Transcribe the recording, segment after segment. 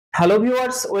Hello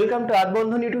viewers, welcome to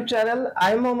Earthbondhon YouTube channel.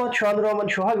 I am Mohammad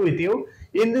Sohag with you.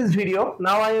 In this video,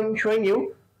 now I am showing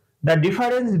you the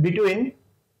difference between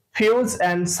fuse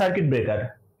and circuit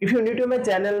breaker. If you are new to my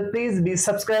channel, please be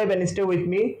subscribe and stay with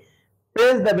me.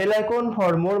 Press the bell icon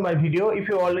for more my video. If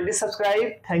you already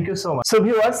subscribed, thank you so much. So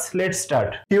viewers, let's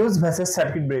start. Fuse versus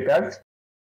circuit breaker.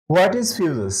 What is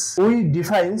fuses? We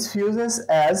define fuses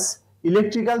as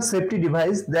electrical safety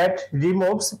device that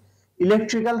removes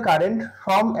electrical current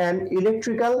from an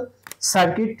electrical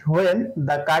circuit when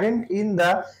the current in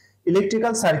the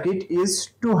electrical circuit is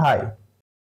too high.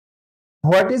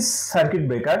 What is circuit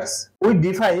breakers? We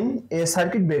define a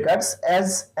circuit breakers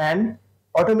as an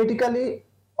automatically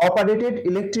operated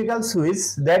electrical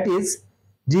switch that is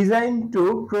designed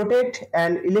to protect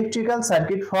an electrical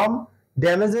circuit from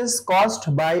damages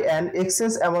caused by an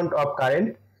excess amount of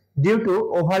current due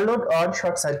to overload or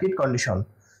short circuit condition.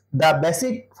 The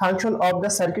basic function of the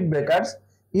circuit breakers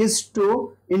is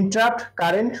to interrupt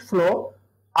current flow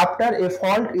after a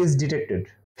fault is detected.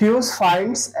 Fuse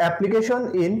finds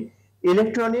application in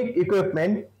electronic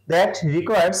equipment that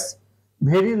requires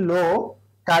very low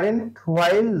current,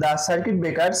 while the circuit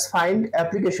breakers find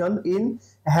application in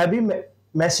heavy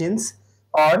machines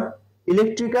or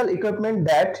electrical equipment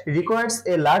that requires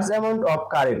a large amount of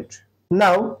current.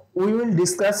 Now we will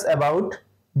discuss about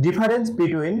difference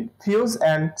between fuse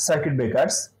and circuit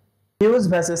breakers. Fuse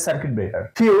versus circuit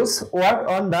breaker. Fuse work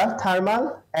on the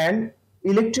thermal and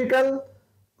electrical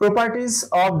properties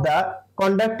of the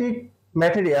conductive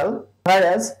material,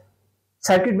 whereas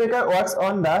circuit breaker works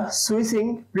on the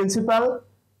switching principle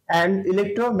and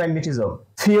electromagnetism.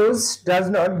 Fuse does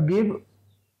not give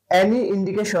any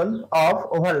indication of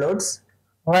overloads,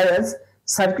 whereas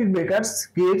circuit breakers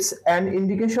gives an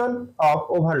indication of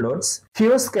overloads.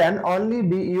 Fuse can only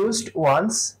be used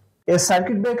once. A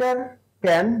circuit breaker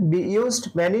can be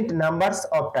used many numbers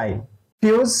of times.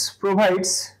 Fuse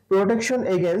provides protection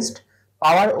against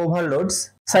power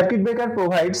overloads. Circuit breaker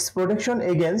provides protection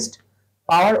against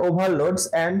power overloads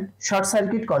and short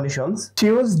circuit conditions.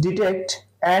 Fuse detect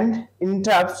and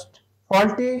interrupt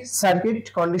faulty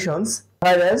circuit conditions,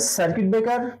 whereas circuit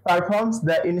breaker performs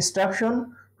the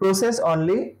instruction process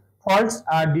only. Faults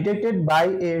are detected by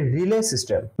a relay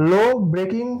system. Low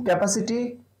breaking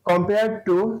capacity compared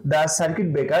to the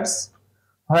circuit breakers,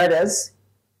 whereas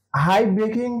high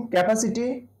breaking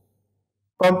capacity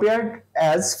compared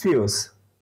as fuse.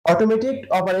 Automatic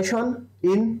operation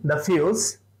in the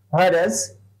fuse,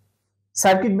 whereas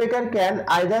circuit breaker can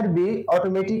either be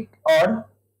automatic or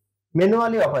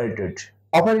manually operated.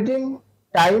 Operating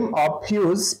time of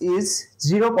fuse is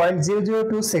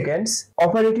 0.002 seconds.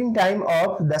 Operating time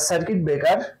of the circuit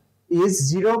breaker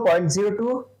is 0.02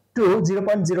 to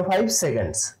 0.05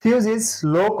 seconds. Fuse is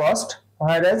low cost,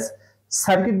 whereas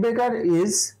circuit breaker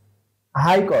is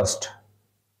high cost.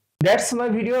 That's my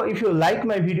video. If you like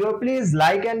my video, please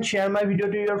like and share my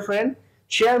video to your friend.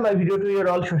 Share my video to your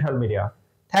all social media.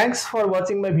 Thanks for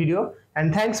watching my video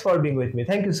and thanks for being with me.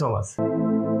 Thank you so much.